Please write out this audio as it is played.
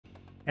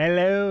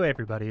Hello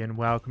everybody and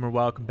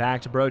welcome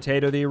back to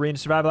Brotato, the arena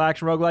survival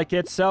action roguelike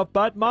itself,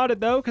 but modded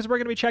though, because we're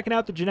going to be checking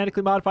out the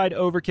genetically modified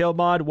overkill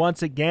mod.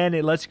 Once again,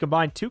 it lets you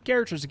combine two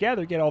characters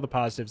together, get all the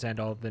positives and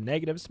all the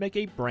negatives to make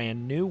a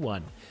brand new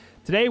one.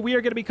 Today we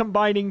are going to be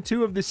combining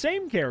two of the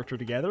same character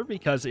together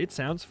because it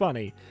sounds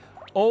funny.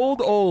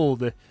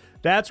 Old.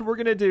 That's what we're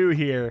going to do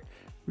here.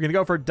 We're going to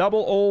go for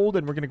double old,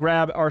 and we're going to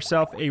grab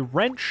ourselves a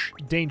wrench,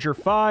 danger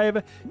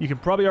 5. You can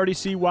probably already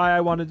see why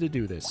I wanted to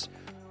do this.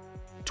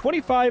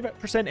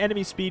 25%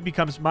 enemy speed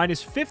becomes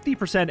minus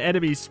 50%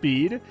 enemy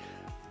speed.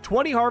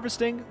 20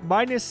 harvesting,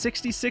 minus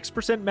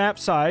 66% map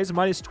size,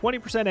 minus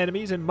 20%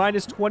 enemies, and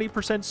minus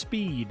 20%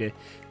 speed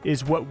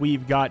is what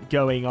we've got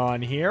going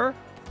on here.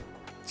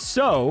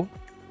 So,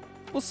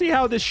 we'll see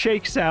how this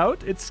shakes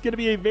out. It's going to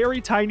be a very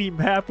tiny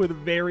map with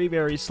very,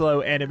 very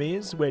slow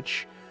enemies,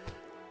 which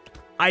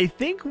I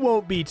think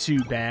won't be too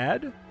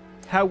bad.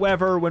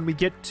 However, when we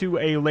get to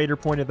a later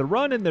point of the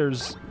run and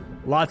there's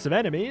lots of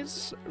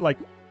enemies, like,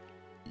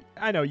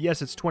 I know,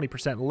 yes, it's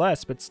 20%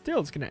 less, but still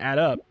it's going to add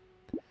up.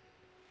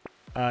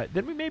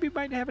 Then we maybe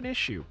might have an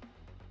issue.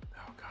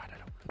 Oh, God, I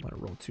don't want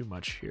to roll too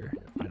much here.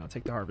 Fine, I'll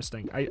take the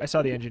harvesting. I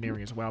saw the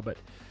engineering as well, but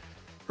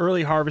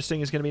early harvesting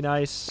is going to be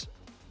nice.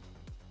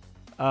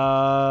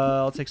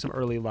 I'll take some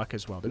early luck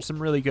as well. There's some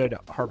really good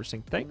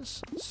harvesting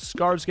things.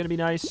 Scar's going to be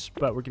nice,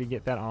 but we're going to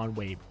get that on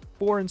wave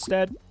 4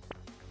 instead.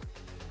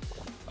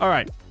 All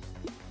right.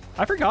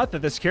 I forgot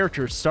that this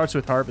character starts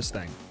with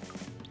harvesting.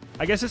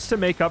 I guess it's to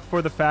make up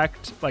for the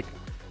fact, like,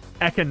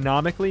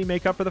 economically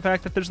make up for the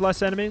fact that there's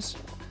less enemies.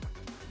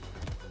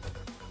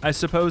 I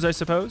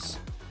suppose.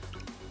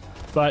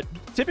 But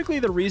typically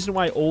the reason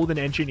why old and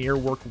engineer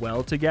work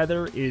well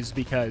together is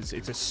because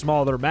it's a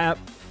smaller map,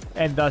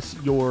 and thus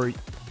your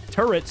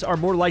turrets are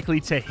more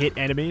likely to hit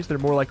enemies. They're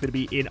more likely to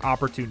be in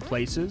opportune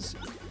places.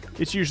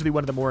 It's usually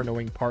one of the more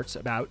annoying parts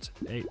about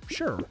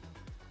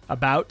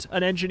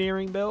an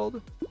engineering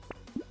build.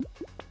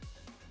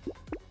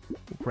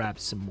 Grab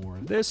some more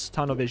of this.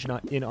 Tunnel vision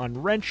in on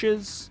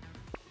wrenches.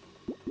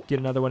 Get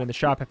another one in the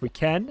shop if we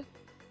can.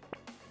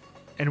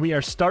 And we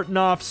are starting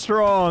off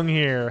strong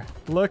here.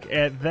 Look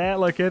at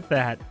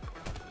that.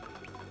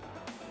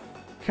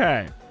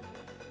 Okay.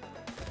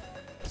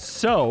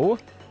 So,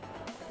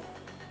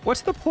 what's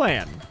the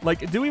plan?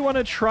 Like, do we want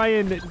to try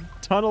and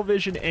tunnel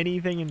vision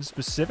anything in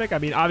specific? I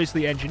mean,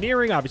 obviously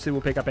engineering. Obviously, we'll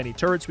pick up any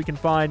turrets we can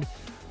find.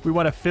 We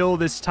want to fill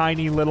this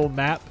tiny little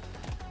map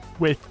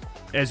with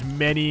as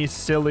many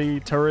silly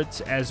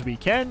turrets as we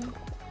can.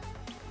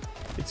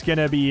 It's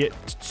gonna be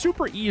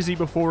super easy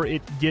before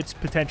it gets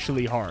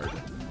potentially hard,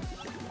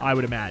 I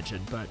would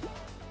imagine, but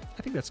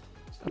I think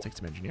I'll take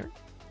some engineering.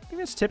 I think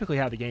that's typically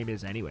how the game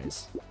is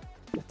anyways.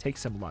 Take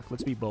some luck.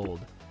 Let's be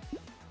bold.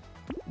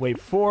 Wave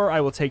 4,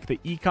 I will take the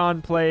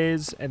econ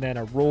plays, and then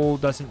a roll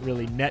doesn't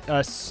really net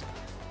us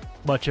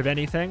much of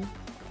anything.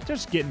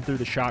 Just getting through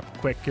the shop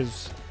quick,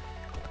 because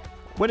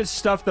when it's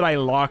stuff that I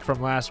locked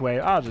from last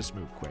wave, I'll just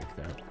move quick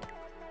there.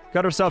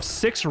 Got ourselves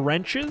 6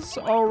 wrenches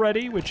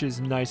already, which is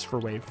nice for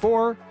wave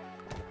 4.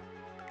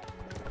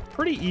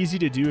 Pretty easy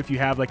to do if you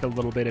have like a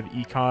little bit of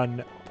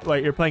econ,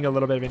 like you're playing a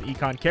little bit of an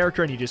econ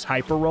character and you just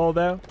hyper roll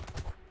though.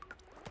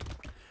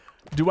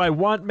 Do I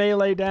want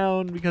melee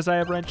down because I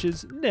have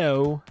wrenches?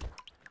 No.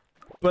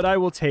 But I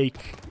will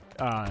take,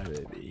 I'll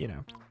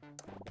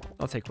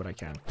take what I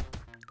can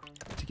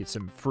to get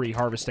some free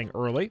harvesting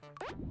early.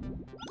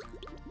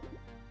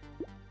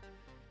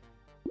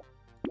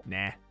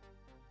 Nah.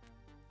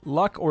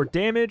 Luck or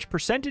damage.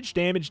 Percentage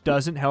damage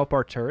doesn't help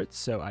our turrets,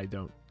 so I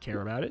don't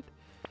care about it.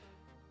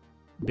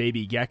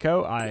 Baby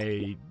gecko.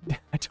 I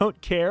don't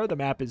care. The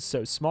map is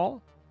so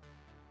small.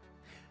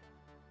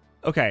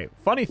 Okay,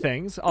 funny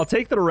things. I'll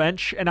take the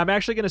wrench, and I'm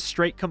actually going to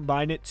straight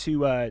combine it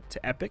to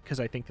epic,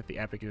 because I think that the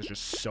epic is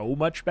just so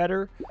much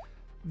better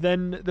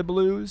than the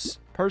blues,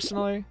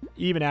 personally,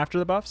 even after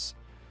the buffs.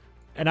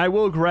 And I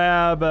will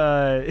grab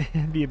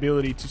the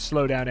ability to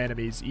slow down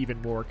enemies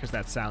even more, because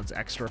that sounds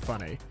extra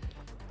funny.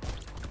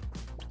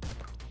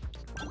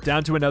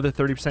 Down to another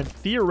 30%.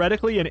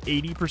 Theoretically, an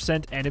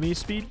 80% enemy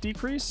speed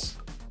decrease.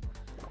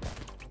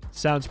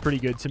 Sounds pretty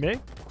good to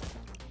me.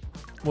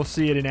 We'll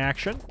see it in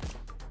action.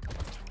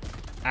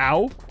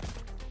 Ow.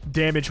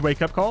 Damage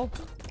wake-up call.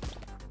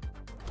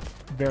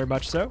 Very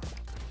much so.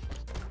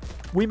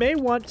 We may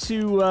want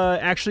to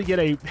actually get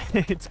a...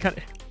 it's kind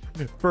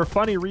of... For a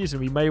funny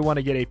reason, we may want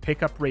to get a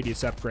pickup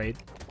radius upgrade.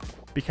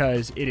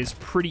 Because it is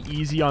pretty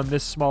easy on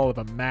this small of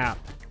a map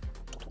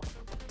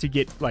to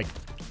get, like,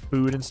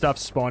 food and stuff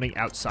spawning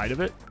outside of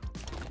it.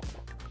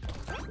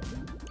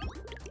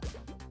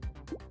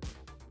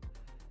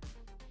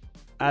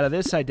 Out of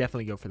this, I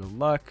definitely go for the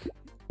luck.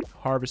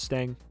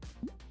 Harvesting.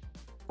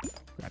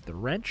 Grab the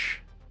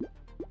wrench.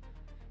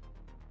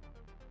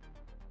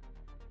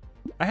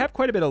 I have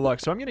quite a bit of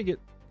luck, so I'm going to get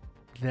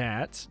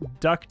that.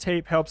 Duct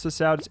tape helps us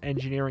out. It's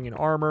engineering and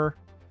armor.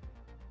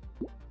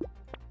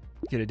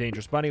 Get a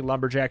dangerous bunny.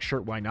 Lumberjack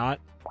shirt, why not?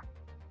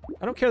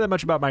 I don't care that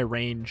much about my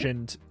range,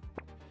 and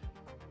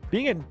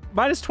being at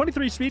minus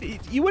 23 speed,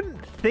 you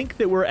wouldn't think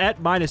that we're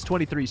at minus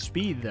 23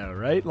 speed, though,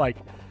 right? Like,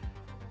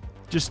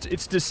 Just,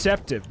 it's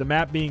deceptive. The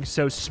map being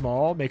so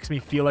small makes me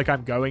feel like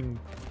I'm going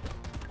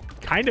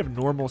kind of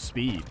normal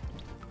speed.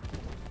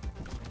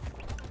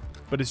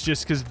 But it's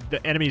just because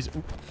the enemies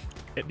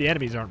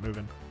aren't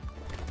moving.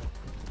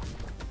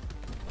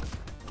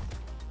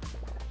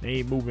 They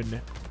ain't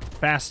moving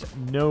fast,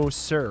 no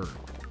sir.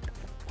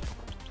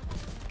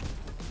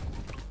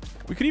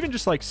 We could even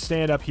just like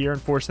stand up here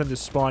and force them to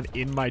spawn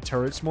in my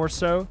turrets more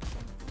so.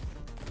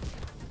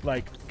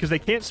 Like, because they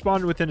can't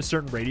spawn within a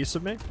certain radius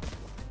of me.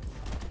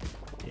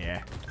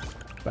 Yeah,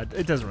 but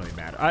it doesn't really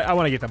matter. I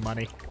want to get the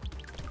money.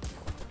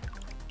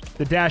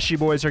 The dashy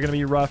boys are going to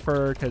be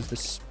rougher because the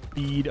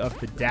speed of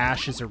the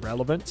dash is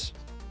irrelevant.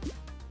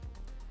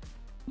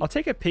 I'll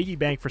take a piggy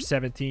bank for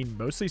 17,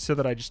 mostly so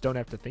that I just don't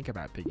have to think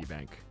about piggy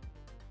bank.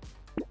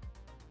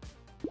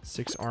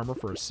 6 armor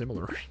for a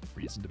similar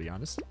reason, to be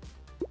honest.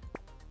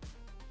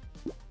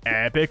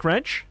 Epic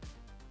wrench.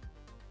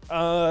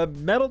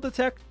 Metal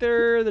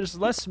detector. There's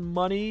less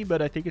money,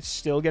 but I think it's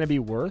still going to be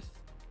worth.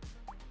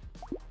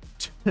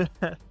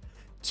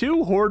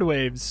 2 horde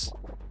waves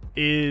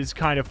is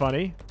kind of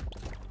funny.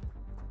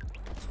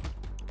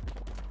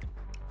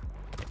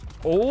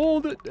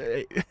 Old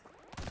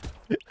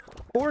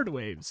horde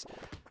waves.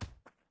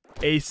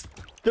 A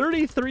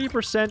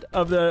 33%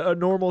 of the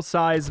normal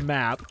size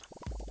map.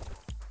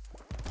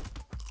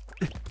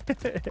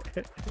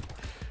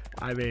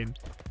 I mean,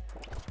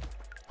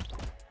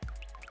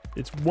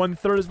 it's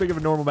 1/3 as big of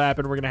a normal map,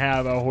 and we're gonna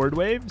have a horde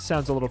wave.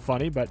 Sounds a little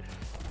funny, but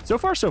so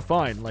far so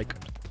fine. Like,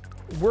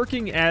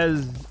 working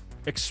as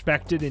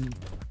expected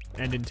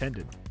and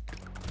intended.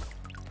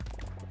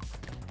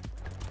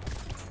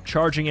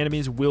 Charging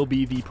enemies will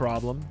be the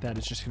problem. That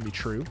is just gonna be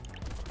true.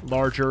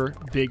 Larger,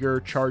 bigger,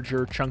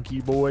 charger,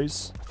 chunky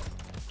boys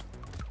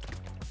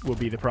will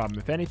be the problem,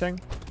 if anything.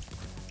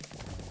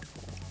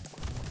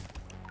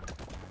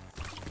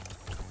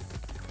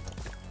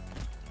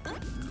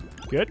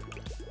 Good.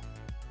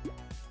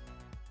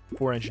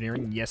 4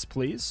 engineering, yes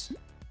please.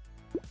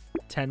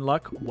 10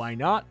 luck, why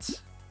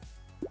not?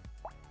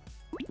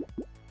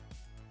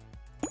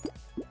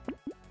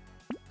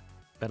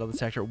 Metal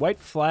detector, white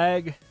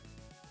flag.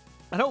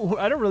 I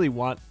don't really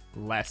want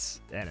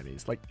less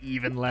enemies, like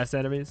even less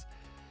enemies.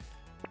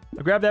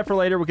 I'll grab that for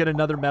later. We'll get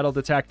another metal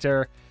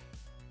detector.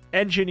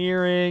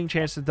 Engineering,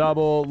 chance to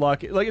double,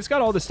 luck. Like, it's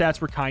got all the stats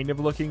we're kind of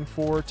looking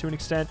for to an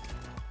extent.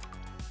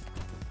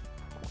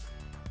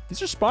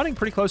 These are spawning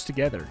pretty close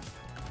together.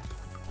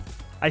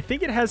 I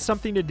think it has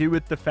something to do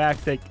with the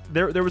fact that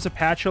there was a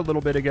patch a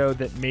little bit ago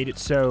that made it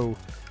so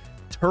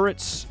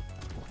turrets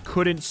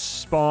couldn't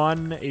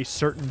spawn a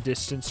certain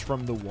distance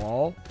from the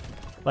wall.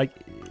 Like,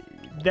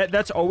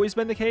 that's always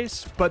been the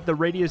case, but the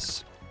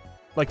radius,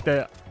 like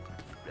the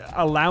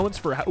allowance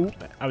for how... Ooh,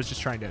 I was just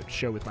trying to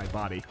show with my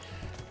body.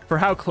 For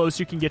how close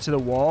you can get to the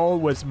wall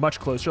was much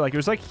closer. Like, it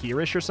was like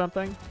here-ish or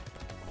something.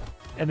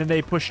 And then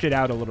they pushed it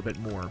out a little bit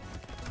more.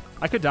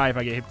 I could die if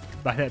I get hit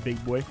by that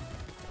big boy.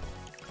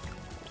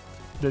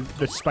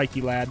 The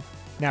spiky lad.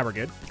 Now we're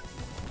good.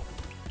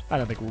 I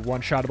don't think we're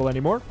one-shottable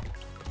anymore.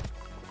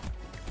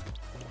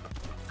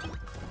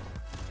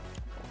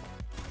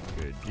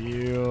 Good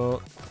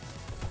deal.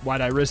 Why'd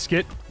I risk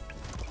it?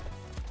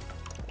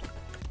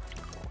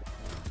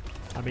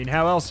 I mean,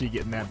 how else are you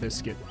getting that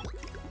biscuit?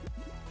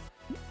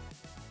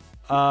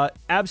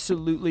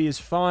 Absolutely is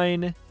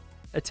fine.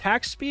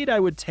 Attack speed I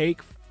would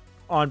take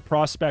on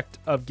prospect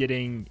of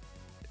getting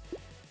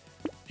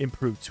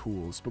improved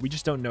tools, but we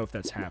just don't know if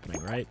that's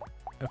happening, right?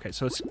 Okay,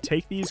 so let's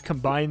take these,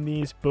 combine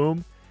these,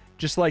 boom.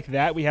 Just like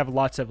that, we have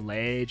lots of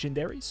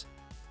legendaries.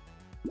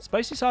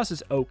 Spicy sauce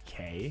is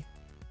okay,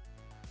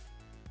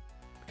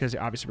 because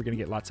obviously we're going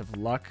to get lots of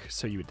luck,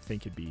 so you would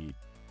think it'd be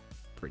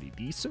pretty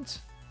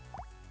decent.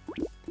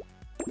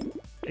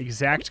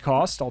 Exact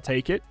cost, I'll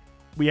take it.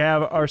 We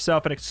have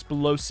ourselves an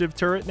explosive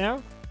turret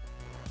now.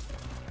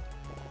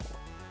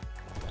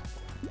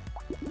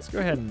 Let's go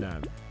ahead and...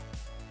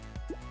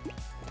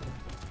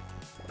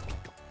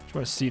 just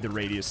want to see the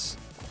radius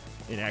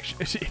in action.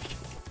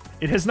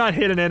 It has not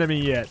hit an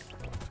enemy yet.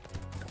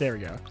 There we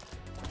go.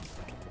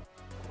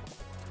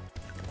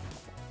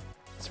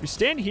 So we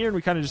stand here and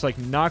we kind of just like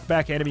knock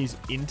back enemies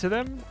into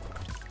them.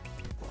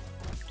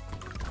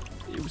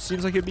 It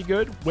seems like it'd be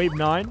good. Wave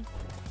 9.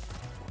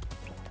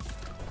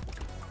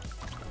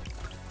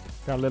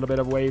 Got a little bit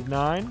of wave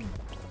 9.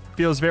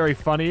 Feels very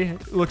funny.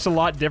 It looks a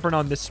lot different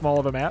on this small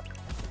of a map.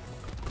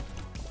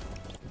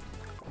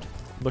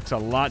 Looks a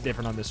lot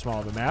different on this small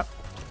of a map.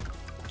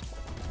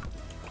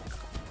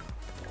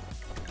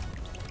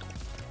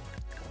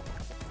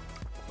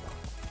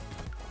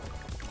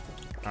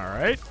 All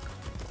right.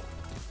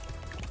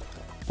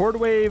 Horde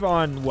wave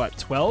on what,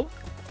 12?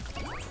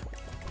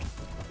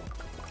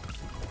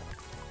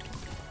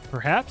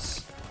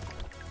 Perhaps.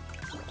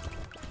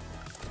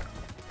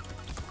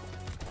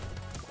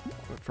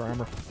 For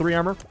armor, 3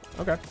 armor.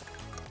 Okay.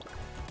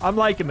 I'm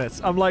liking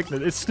this. I'm liking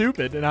it. It's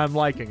stupid, and I'm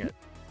liking it.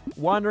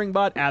 Wandering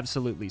bot,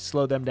 absolutely.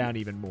 Slow them down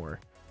even more.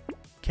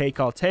 Cake,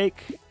 I'll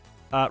take.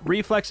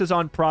 Reflexes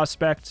on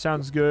prospect,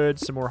 sounds good.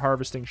 Some more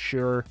harvesting,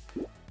 sure.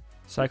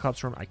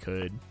 Cyclops room, I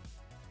could.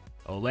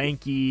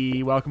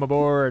 Olanky, welcome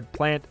aboard.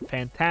 Plant,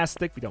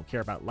 fantastic. We don't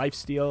care about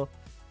lifesteal.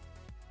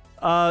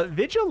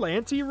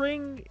 Vigilante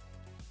ring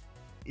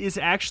is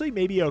actually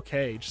maybe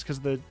okay, just because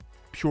of the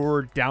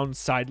pure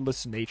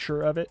downsideless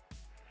nature of it.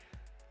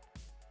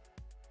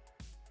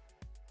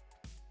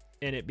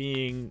 And it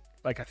being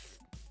like a,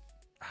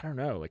 I don't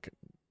know, like a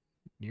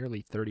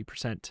nearly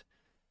 30%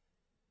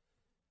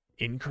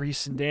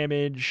 increase in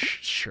damage.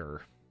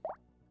 Sure.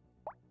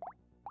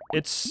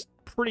 It's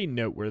pretty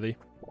noteworthy.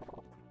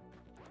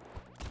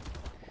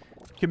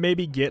 Can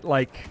maybe get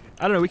like,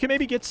 I don't know, we can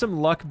maybe get some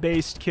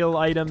luck-based kill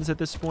items at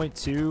this point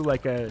too,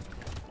 like a,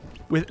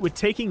 with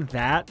taking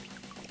that,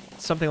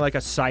 something like a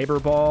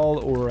cyber ball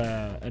or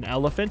an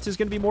elephant is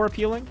going to be more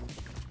appealing.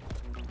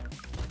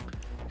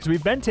 Because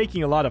we've been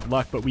taking a lot of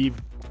luck, but we've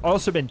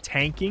also been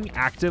tanking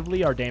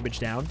actively our damage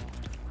down,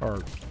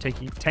 or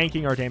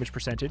tanking our damage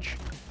percentage.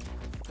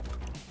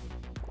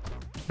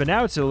 But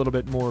now it's a little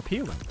bit more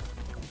appealing.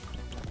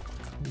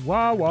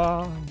 Wah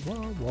wah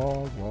wah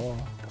wah wah.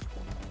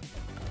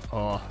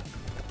 Oh,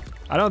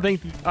 I don't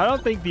think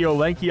the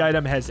Olanky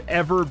item has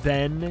ever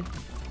been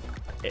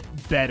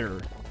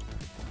better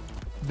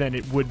than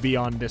it would be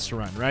on this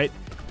run, right?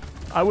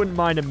 I wouldn't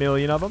mind a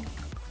million of them.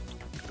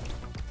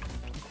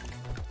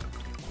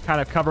 Kind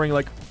of covering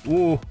like,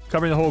 ooh,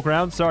 covering the whole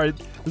ground. Sorry,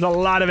 there's a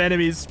lot of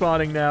enemies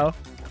spawning now.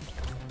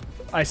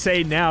 I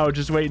say now,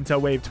 just wait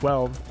until wave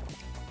 12.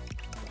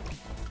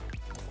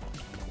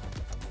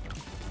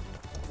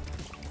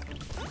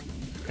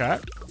 Okay.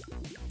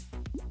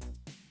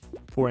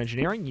 4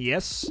 engineering,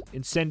 yes.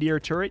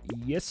 Incendiary turret,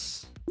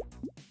 yes.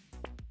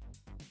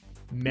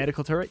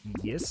 Medical turret,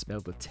 yes.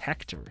 Metal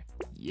detector,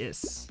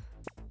 yes.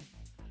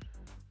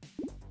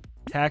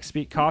 Attack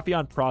speed, coffee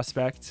on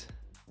prospect.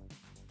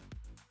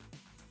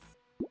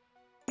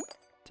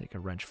 Take a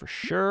wrench for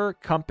sure.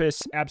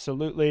 Compass,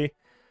 absolutely.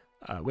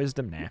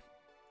 Wisdom, nah.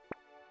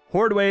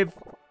 Horde wave,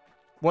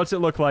 what's it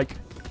look like?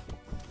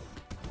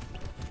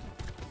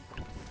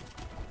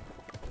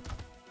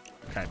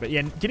 Okay, but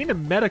yeah, getting a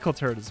medical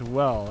turret as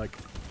well. Like,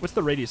 what's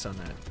the radius on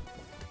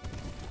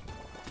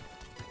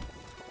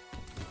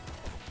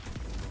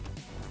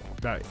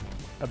that?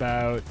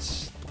 About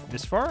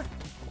this far?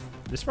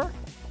 This far?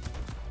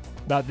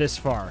 About this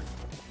far.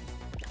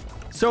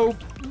 So,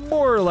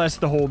 more or less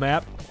the whole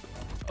map.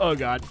 Oh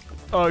god.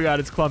 Oh god,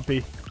 it's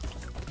clumpy.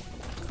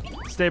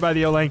 Stay by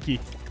the Olanky.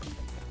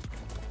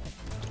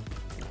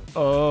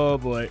 Oh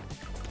boy.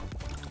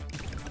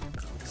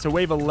 So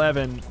wave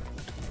 11.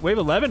 Wave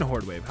 11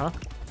 Horde wave, huh?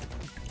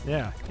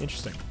 Yeah,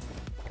 interesting.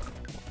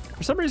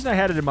 For some reason I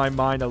had it in my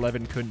mind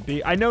 11 couldn't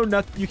be. I know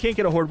you can't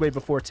get a Horde wave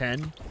before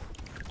 10.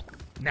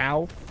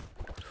 Now.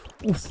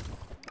 Oof.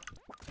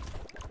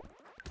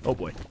 Oh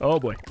boy. Oh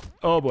boy.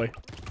 Oh boy.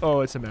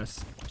 Oh, it's a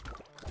mess.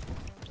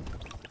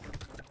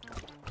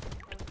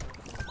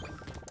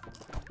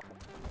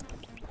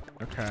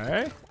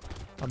 Okay.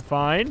 I'm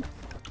fine.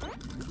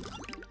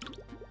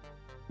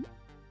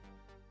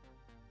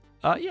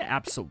 Yeah,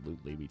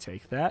 absolutely we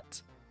take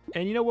that.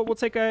 And you know what? We'll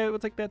take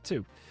that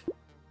too.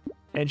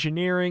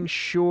 Engineering,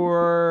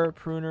 sure.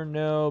 Pruner,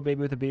 no.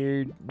 Baby with a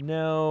beard,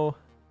 no.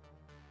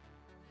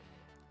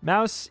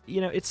 Mouse,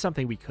 you know, it's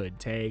something we could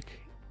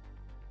take.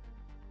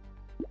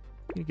 I'm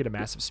gonna get a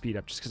massive speed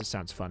up just because it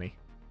sounds funny.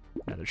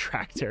 Another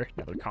tractor,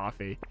 another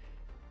coffee.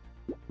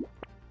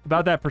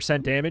 About that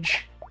percent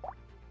damage.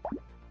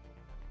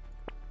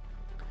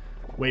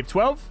 Wave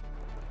 12.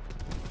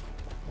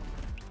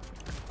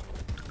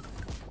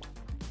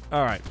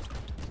 All right.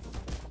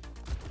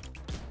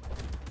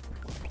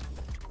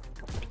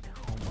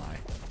 Oh my.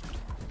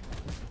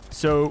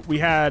 So we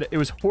had, it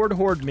was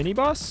Horde mini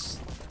boss.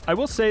 I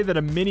will say that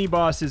a mini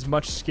boss is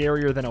much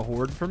scarier than a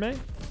Horde for me.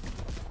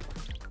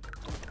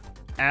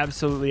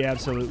 Absolutely,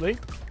 absolutely.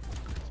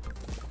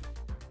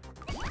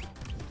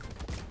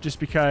 Just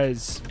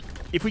because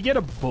if we get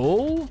a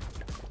bull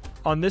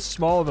on this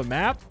small of a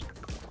map,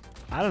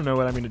 I don't know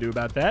what I'm going to do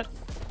about that.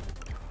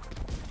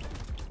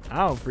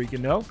 I don't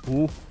freaking know.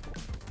 Ooh.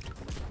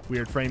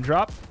 Weird frame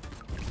drop.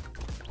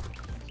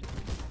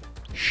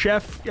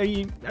 Chef,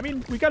 I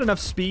mean, we got enough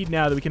speed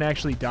now that we can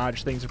actually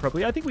dodge things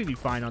appropriately. I think we'd be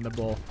fine on the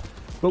bull.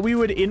 But we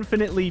would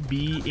infinitely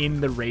be in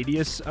the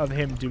radius of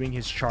him doing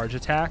his charge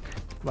attack.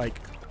 Like,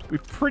 we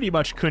pretty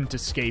much couldn't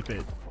escape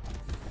it.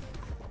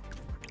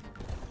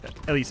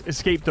 At least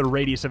escape the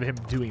radius of him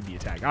doing the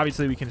attack.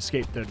 Obviously, we can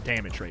escape the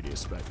damage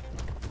radius, but...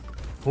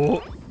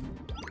 Oh.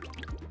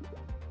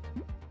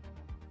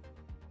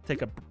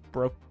 Take a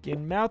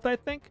broken mouth, I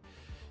think.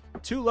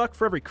 2 luck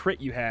for every crit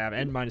you have,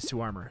 and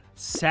 -2 armor.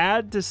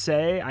 Sad to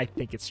say, I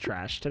think it's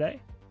trash today.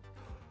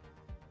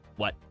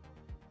 What?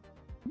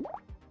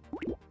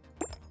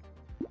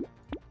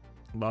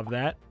 Love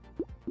that.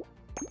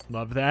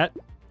 Love that.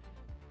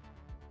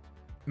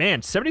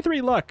 Man,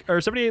 73 luck, or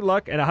 78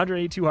 luck and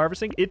 182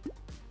 harvesting.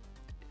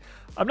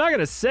 I'm not going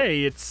to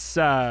say it's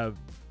not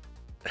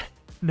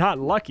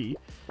lucky,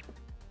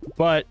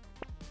 but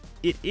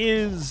it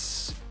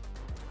is...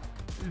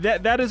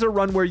 That is a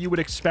run where you would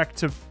expect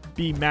to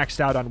be maxed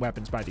out on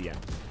weapons by the end.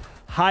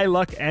 high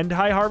luck and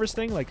high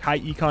harvesting, like high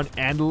econ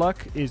and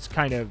luck, is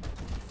kind of...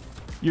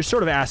 You're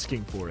sort of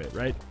asking for it,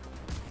 right?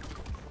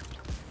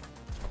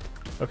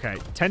 Okay,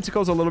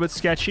 tentacle's a little bit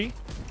sketchy.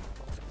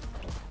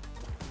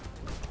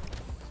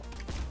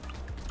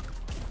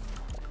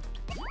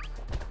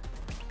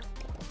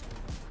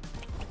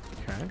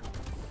 Okay.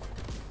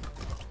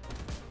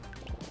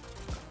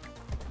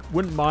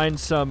 Wouldn't mind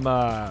some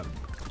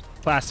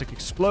plastic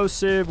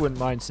explosive. Wouldn't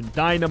mind some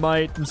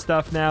dynamite and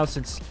stuff now,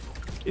 since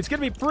it's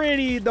going to be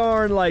pretty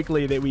darn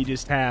likely that we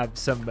just have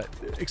some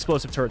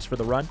explosive turrets for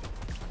the run.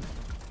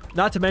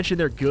 Not to mention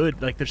they're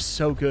good. Like, they're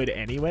so good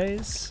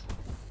anyways,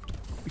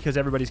 because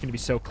everybody's going to be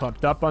so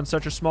clumped up on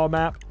such a small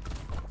map.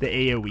 The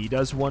AoE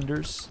does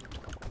wonders.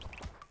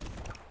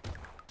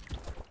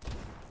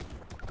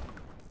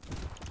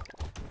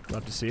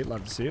 Love to see it,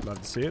 love to see it,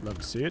 love to see it, love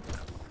to see it.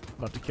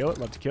 Love to kill it,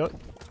 love to kill it.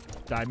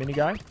 Die, mini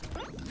guy.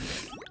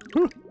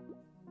 Whew.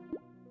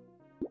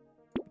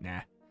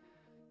 Nah.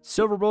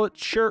 Silver bullet,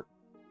 sure.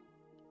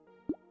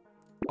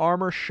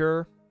 Armor,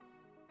 sure.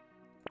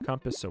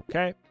 Compass,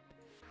 okay.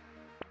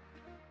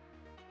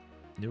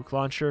 Nuke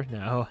launcher,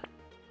 no.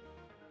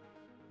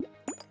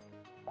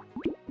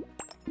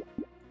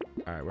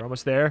 Alright, we're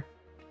almost there.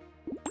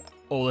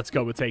 Oh, let's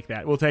go. We'll take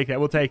that. We'll take that.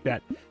 We'll take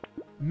that.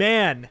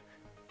 Man,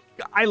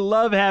 I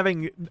love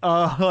having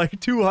like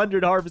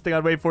 200 harvesting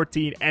on wave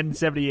 14 and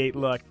 78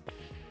 luck.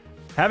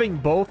 Having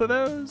both of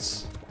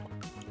those?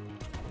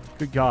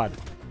 Good God.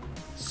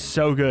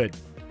 So good.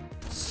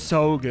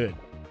 So good.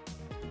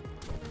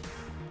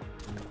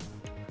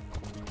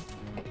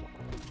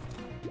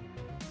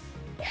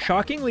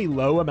 Shockingly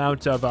low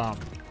amount of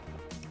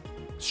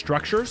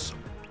structures.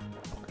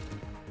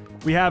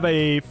 We have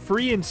a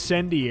free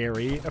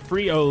incendiary, a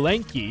free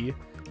Olenki,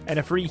 and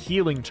a free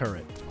healing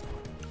turret.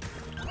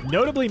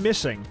 Notably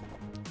missing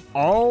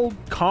all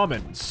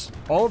commons,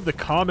 all of the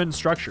common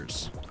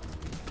structures.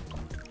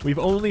 We've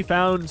only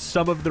found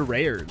some of the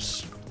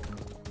rares.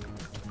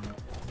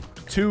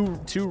 Two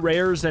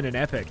rares and an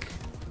epic,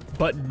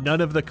 but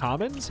none of the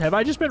commons? Have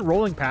I just been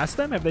rolling past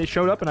them? Have they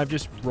showed up and I've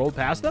just rolled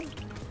past them?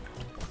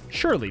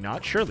 Surely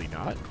not, surely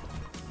not.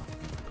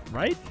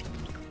 Right?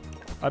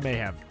 I may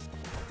have.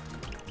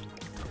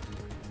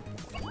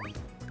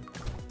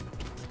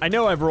 I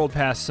know I've rolled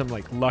past some,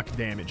 like, luck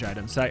damage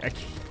items. I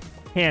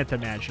can't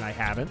imagine I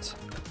haven't.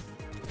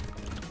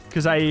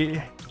 Because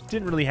I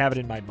didn't really have it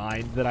in my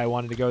mind that I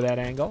wanted to go that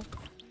angle.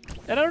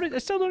 And I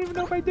still don't even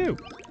know if I do.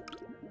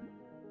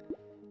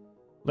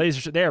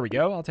 Laser, there we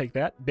go. I'll take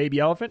that. Baby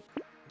elephant.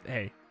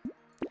 Hey.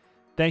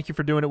 Thank you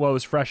for doing it while it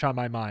was fresh on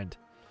my mind.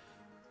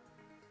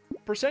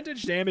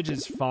 Percentage damage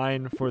is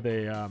fine for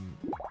the,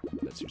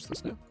 let's use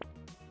this now.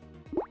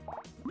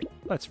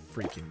 Let's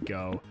freaking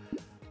go.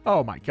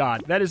 Oh my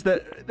God, that is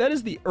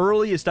the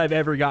earliest I've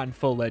ever gotten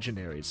full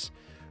legendaries.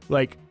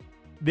 Like,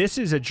 this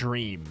is a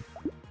dream.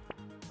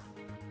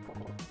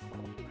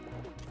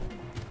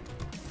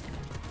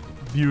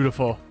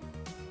 Beautiful.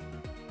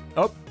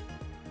 Oh.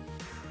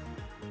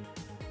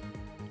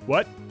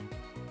 What?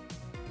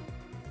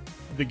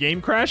 The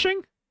game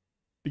crashing?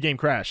 The game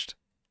crashed.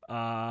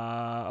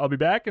 I'll be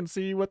back and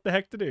see what the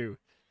heck to do.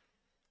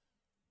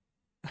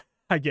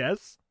 I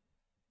guess.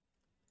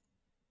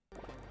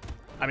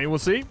 I mean, we'll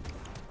see.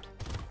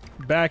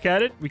 Back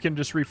at it. We can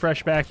just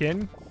refresh back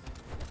in.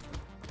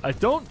 I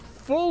don't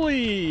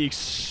fully...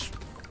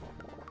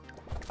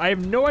 I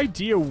have no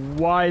idea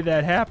why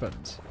that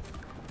happened.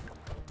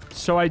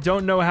 So I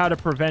don't know how to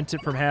prevent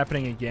it from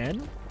happening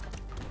again.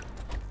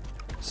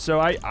 So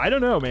I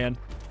don't know, man.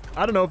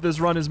 I don't know if this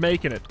run is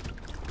making it.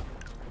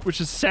 Which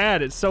is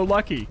sad. It's so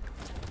lucky.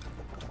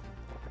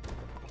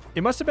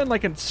 It must have been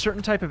like a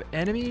certain type of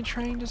enemy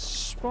trying to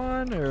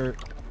spawn, or...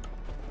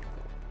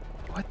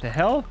 What the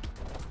hell?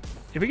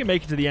 If we can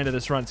make it to the end of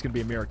this run, it's going to be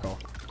a miracle.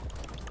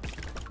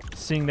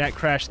 Seeing that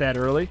crash that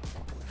early.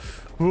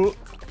 Ooh.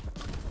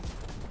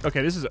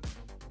 Okay, this is a...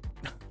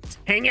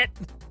 Dang it!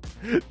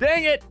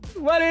 Dang it!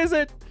 What is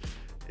it?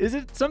 Is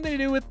it something to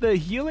do with the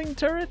healing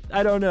turret?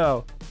 I don't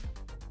know.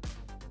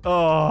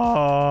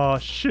 Oh,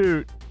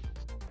 shoot.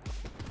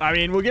 I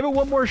mean, we'll give it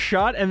one more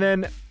shot, and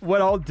then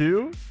what I'll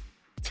do...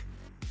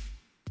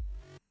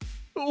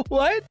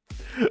 What?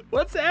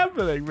 What's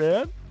happening,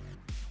 man?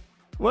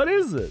 What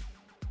is it?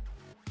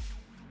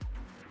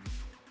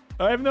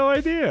 I have no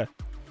idea.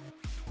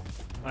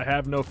 I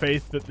have no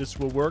faith that this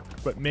will work,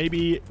 but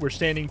maybe we're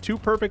standing too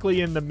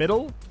perfectly in the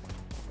middle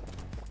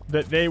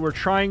that they were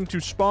trying to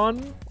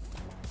spawn,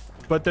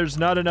 but there's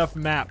not enough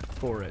map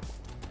for it.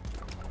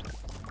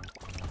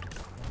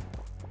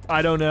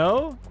 I don't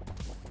know.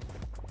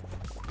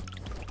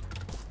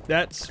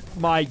 That's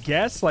my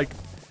guess. Like,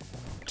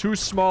 too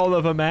small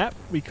of a map.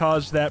 We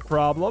caused that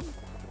problem.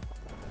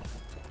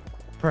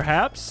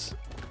 Perhaps.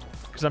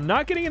 Because I'm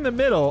not getting in the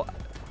middle.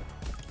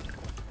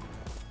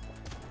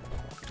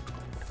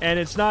 And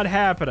it's not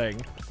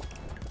happening.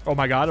 Oh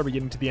my God, are we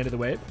getting to the end of the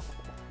wave?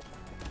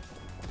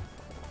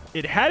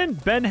 It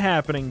hadn't been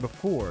happening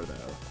before,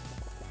 though.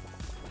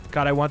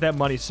 God, I want that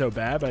money so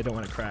bad, but I don't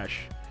want to crash.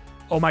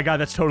 Oh my God,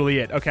 that's totally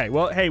it. Okay,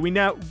 well, hey,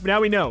 now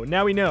we know.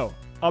 Now we know.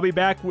 I'll be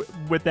back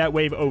with that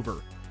wave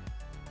over.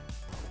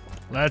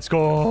 Let's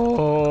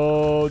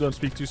go. Don't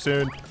speak too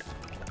soon.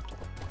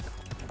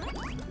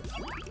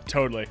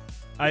 Totally.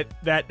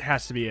 That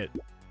has to be it.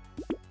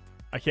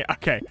 I can't.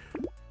 Okay.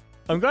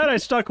 I'm glad I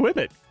stuck with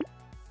it.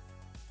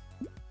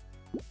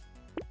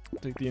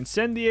 Take the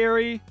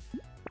incendiary.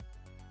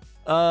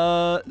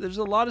 There's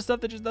a lot of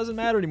stuff that just doesn't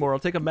matter anymore. I'll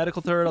take a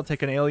medical turret. I'll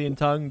take an alien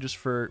tongue just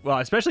for... Well,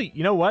 especially,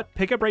 you know what?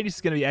 Pickup radius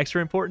is going to be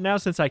extra important now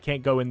since I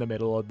can't go in the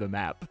middle of the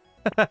map.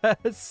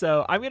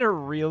 So I'm going to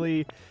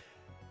really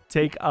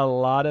take a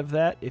lot of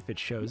that. If it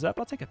shows up,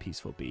 I'll take a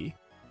peaceful bee.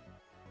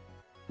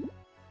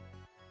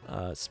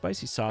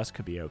 Spicy sauce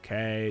could be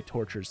okay.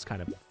 Torture's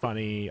kind of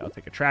funny. I'll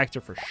take a tractor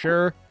for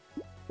sure.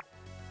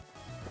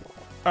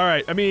 All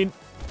right. I mean,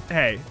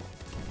 hey,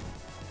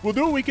 we'll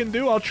do what we can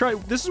do. I'll try.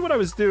 This is what I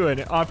was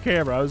doing off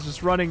camera. I was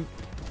just running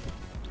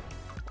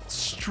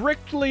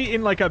strictly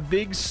in like a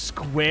big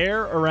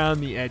square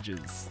around the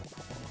edges.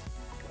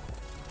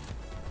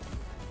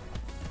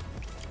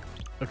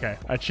 Okay,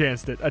 I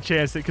chanced it. I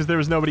chanced it because there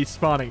was nobody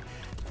spawning.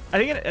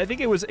 I think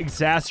it was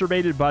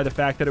exacerbated by the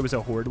fact that it was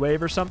a horde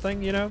wave or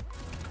something, you know?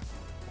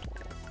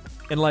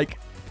 And like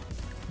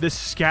the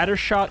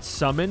scattershot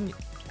summon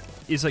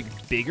is like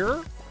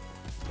bigger.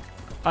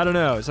 I don't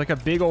know. It's like a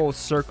big old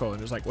circle.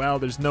 And it's like, well,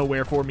 there's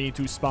nowhere for me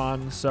to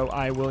spawn, so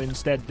I will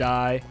instead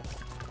die.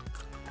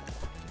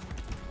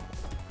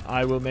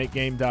 I will make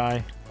game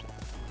die.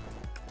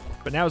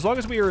 But now as long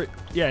as we are,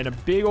 yeah, in a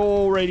big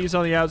old radius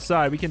on the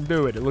outside, we can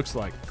do it, it looks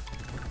like.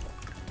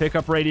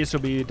 Pickup radius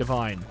will be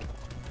divine.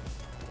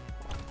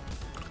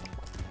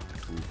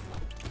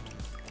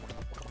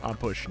 I'm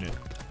pushing it.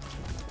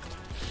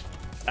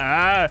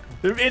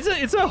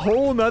 It's a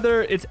whole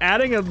nother, it's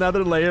adding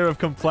another layer of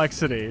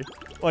complexity.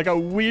 Like a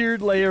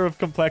weird layer of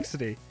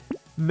complexity.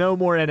 No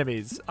more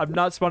enemies. I'm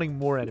not spawning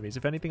more enemies.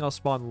 If anything, I'll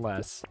spawn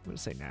less. I'm going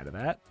to say nah to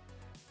that.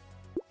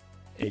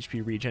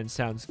 HP regen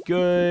sounds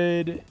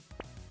good.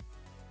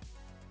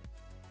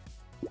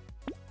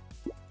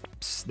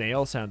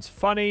 Snail sounds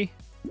funny.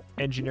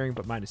 Engineering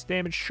but minus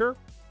damage, sure.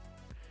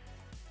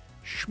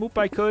 Schmoop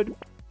I could.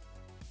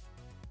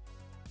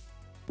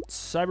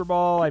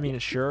 Cyberball, I mean,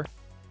 sure.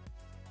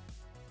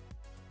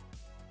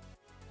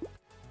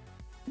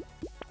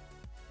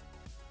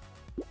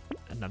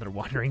 Another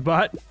wandering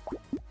bot.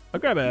 I'll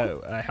grab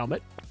a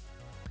helmet.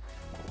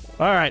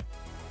 All right.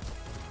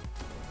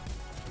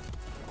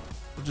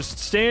 We'll just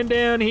stand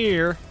down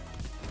here.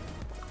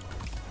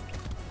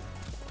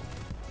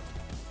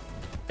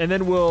 And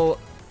then we'll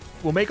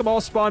make them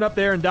all spawn up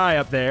there and die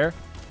up there.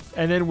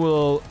 And then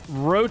we'll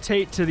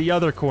rotate to the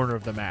other corner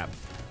of the map.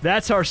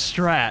 That's our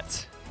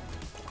strat.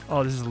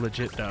 Oh, this is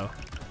legit, though.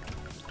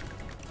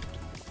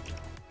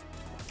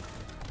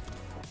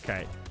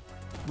 Okay.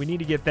 We need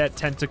to get that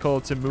tentacle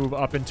to move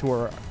up into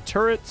our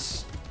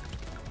turrets.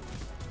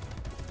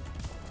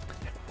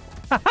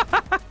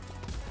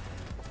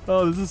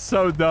 Oh, this is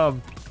so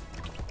dumb.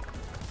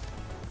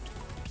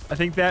 I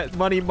think that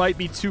money might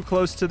be too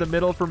close to the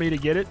middle for me to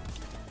get it.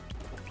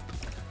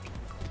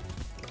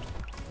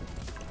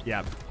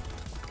 Yeah.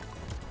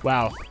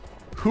 Wow.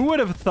 Who would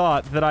have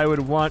thought that I would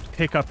want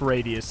pickup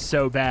radius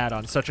so bad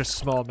on such a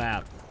small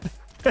map?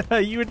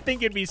 You would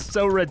think it'd be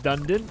so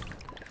redundant.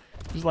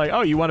 Just like,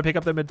 oh, you want to pick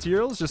up the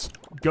materials? Just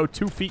go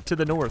 2 feet to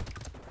the north.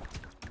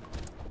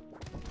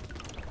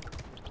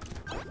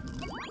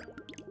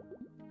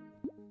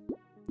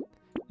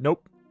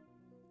 Nope.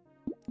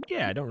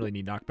 Yeah, I don't really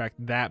need knockback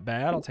that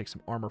bad. I'll take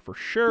some armor for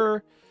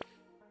sure.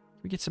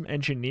 We get some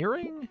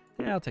engineering?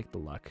 Yeah, I'll take the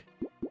luck.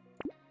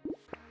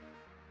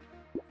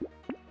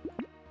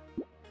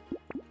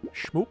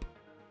 Schmoop.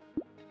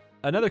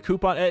 Another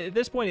coupon. At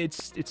this point,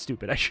 it's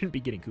stupid. I shouldn't be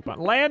getting coupon.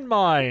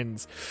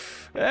 Landmines.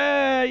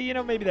 You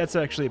know, maybe that's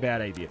actually a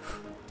bad idea.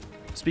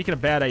 Speaking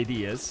of bad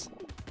ideas,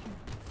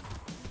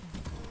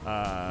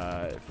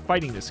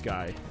 fighting this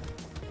guy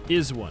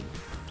is one.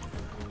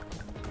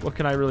 What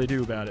can I really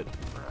do about it?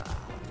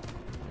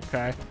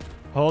 Okay.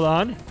 Hold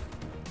on.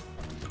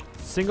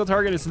 Single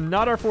target is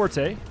not our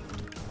forte.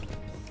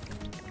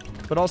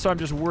 But also, I'm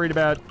just worried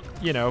about,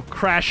 you know,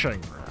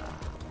 crashing.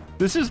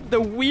 This is the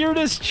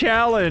weirdest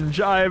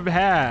challenge I've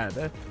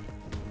had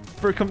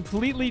for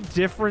completely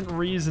different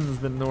reasons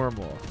than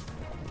normal.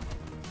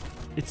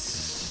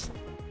 It's...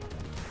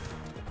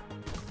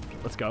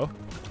 Let's go.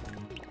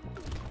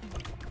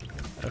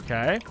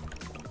 Okay.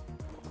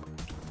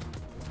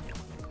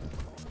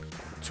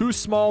 Too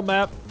small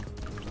map.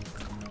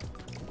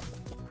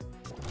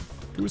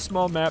 Too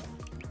small map.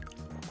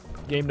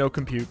 Game no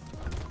compute.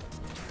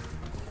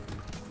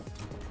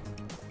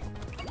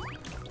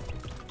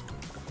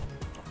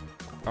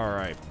 All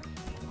right.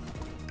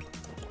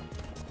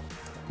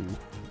 Ooh.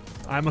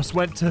 I almost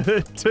went to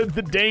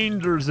the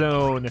danger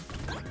zone.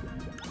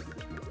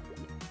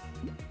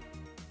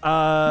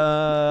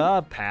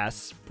 I'll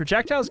pass.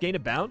 Projectiles gain a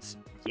bounce?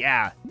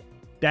 Yeah.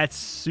 That's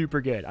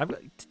super good. I'm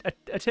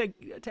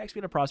attack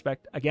speed on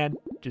prospect. Again,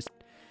 just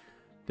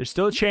there's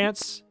still a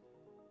chance.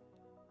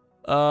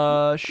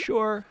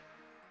 Sure.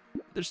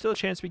 There's still a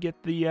chance we get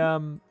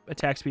the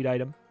attack speed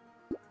item.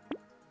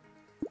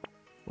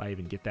 Why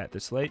even get that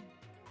this late?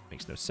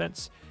 Makes no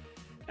sense.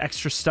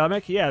 Extra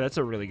stomach. Yeah, that's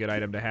a really good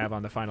item to have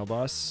on the final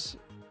boss.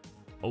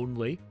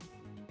 Only.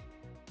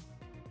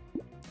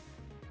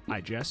 I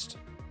jest.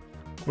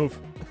 Move.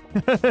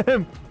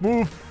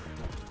 Move.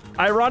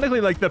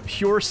 Ironically, like, the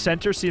pure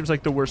center seems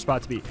like the worst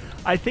spot to be.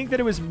 I think that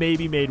it was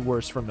maybe made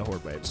worse from the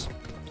horde waves.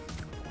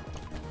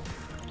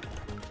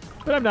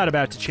 But I'm not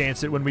about to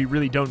chance it when we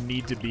really don't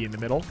need to be in the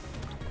middle.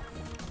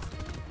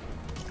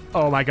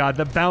 Oh my god,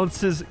 the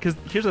bounces... Because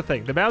here's the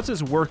thing. The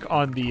bounces work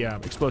on the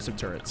explosive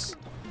turrets.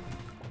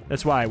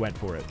 That's why I went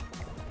for it.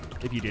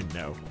 If you didn't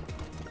know.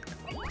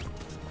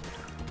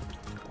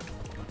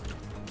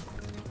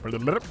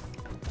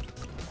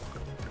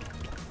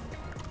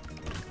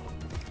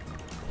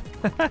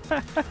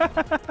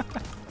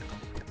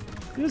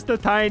 Just a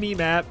tiny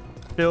map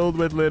filled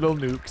with little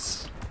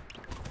nukes.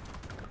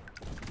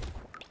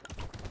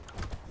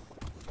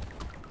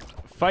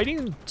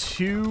 Fighting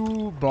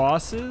 2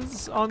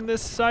 bosses on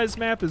this size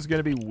map is going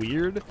to be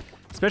weird,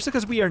 especially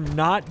because we are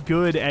not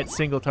good at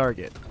single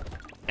target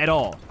at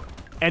all.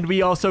 And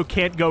we also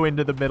can't go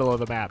into the middle of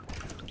the map.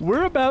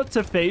 We're about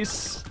to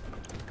face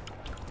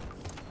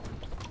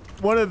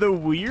one of the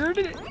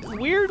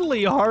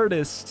weirdly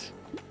hardest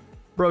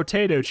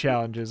Brotato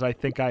challenges I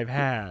think I've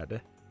had.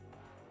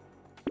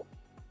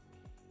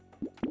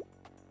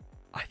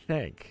 I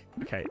think.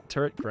 Okay,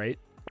 turret, great.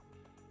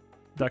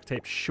 Duct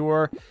tape,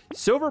 sure.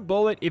 Silver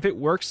bullet, if it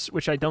works,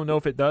 which I don't know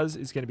if it does,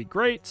 is going to be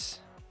great.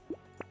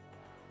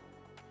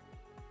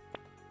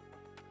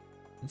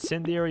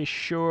 Incendiary,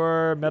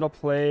 sure. Metal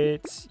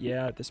plate,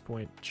 yeah, at this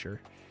point,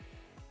 sure.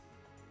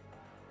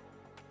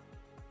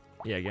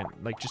 Yeah, again,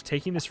 like, just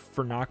taking this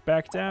for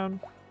knockback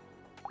down.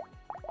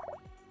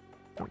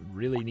 Don't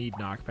really need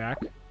knockback.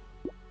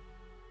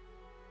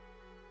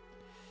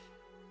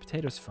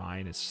 Potato's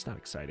fine. It's just not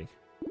exciting.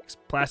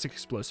 Plastic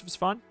explosive is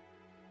fun.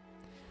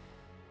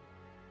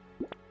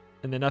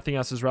 And then nothing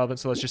else is relevant,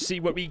 so let's just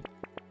see what we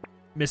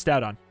missed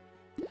out on.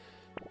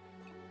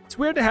 It's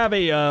weird to have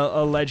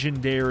a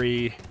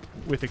legendary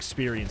with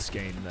experience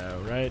gain, though,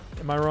 right?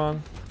 Am I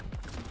wrong?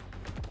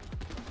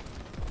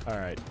 All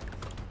right.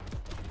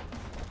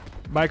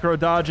 Micro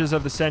dodges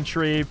of the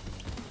century,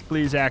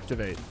 please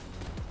activate.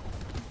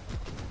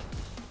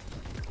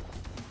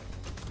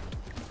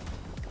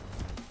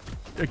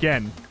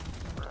 Again,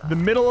 the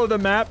middle of the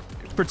map,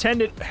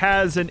 pretend it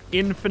has an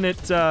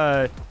infinite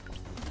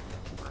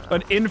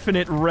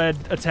red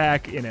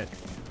attack in it.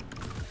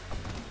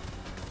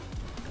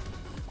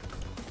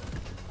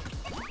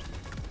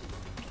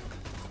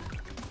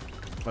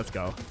 Let's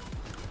go.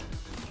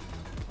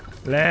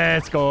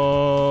 Let's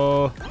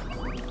go.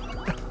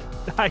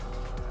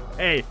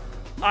 Hey,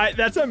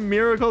 that's a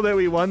miracle that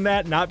we won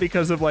that, not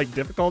because of, like,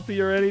 difficulty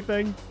or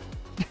anything.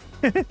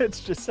 It's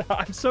just,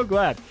 I'm so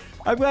glad.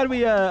 I'm glad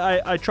we,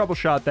 I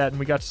troubleshot that and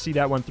we got to see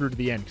that one through to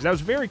the end, because that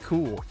was very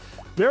cool.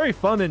 Very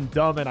fun and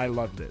dumb, and I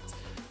loved it.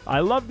 I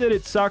loved it.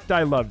 It sucked.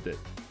 I loved it.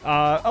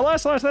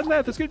 Alas, that's that.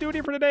 That's going to do it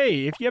here for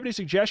today. If you have any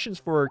suggestions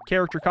for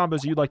character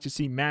combos you'd like to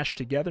see mashed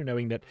together,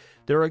 knowing that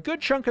there are a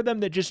good chunk of them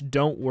that just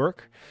don't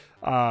work.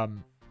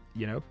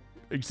 You know,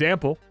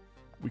 example,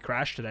 we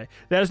crashed today.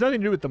 That has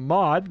nothing to do with the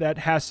mod. That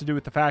has to do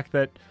with the fact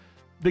that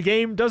the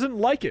game doesn't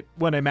like it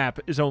when a map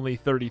is only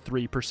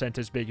 33%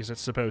 as big as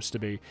it's supposed to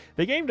be.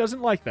 The game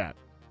doesn't like that.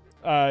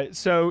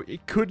 So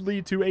it could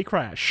lead to a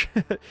crash.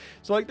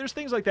 So, like, there's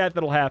things like that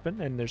that'll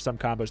happen, and there's some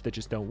combos that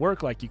just don't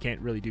work. Like, you can't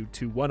really do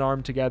 2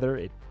 one-arm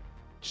together.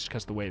 Just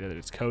because the way that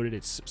it's coded,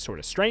 it's sort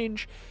of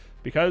strange.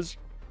 Because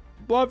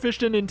Blobfish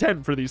didn't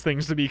intend for these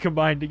things to be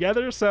combined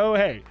together. So,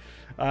 hey,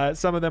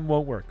 some of them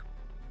won't work.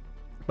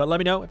 But let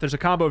me know if there's a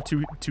combo of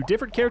two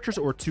different characters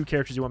or 2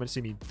 characters you want me to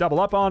see me double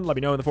up on. Let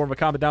me know in the form of a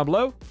comment down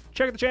below.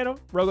 Check out the channel.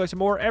 Roguelite some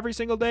more every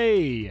single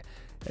day.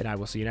 And I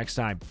will see you next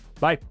time.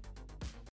 Bye.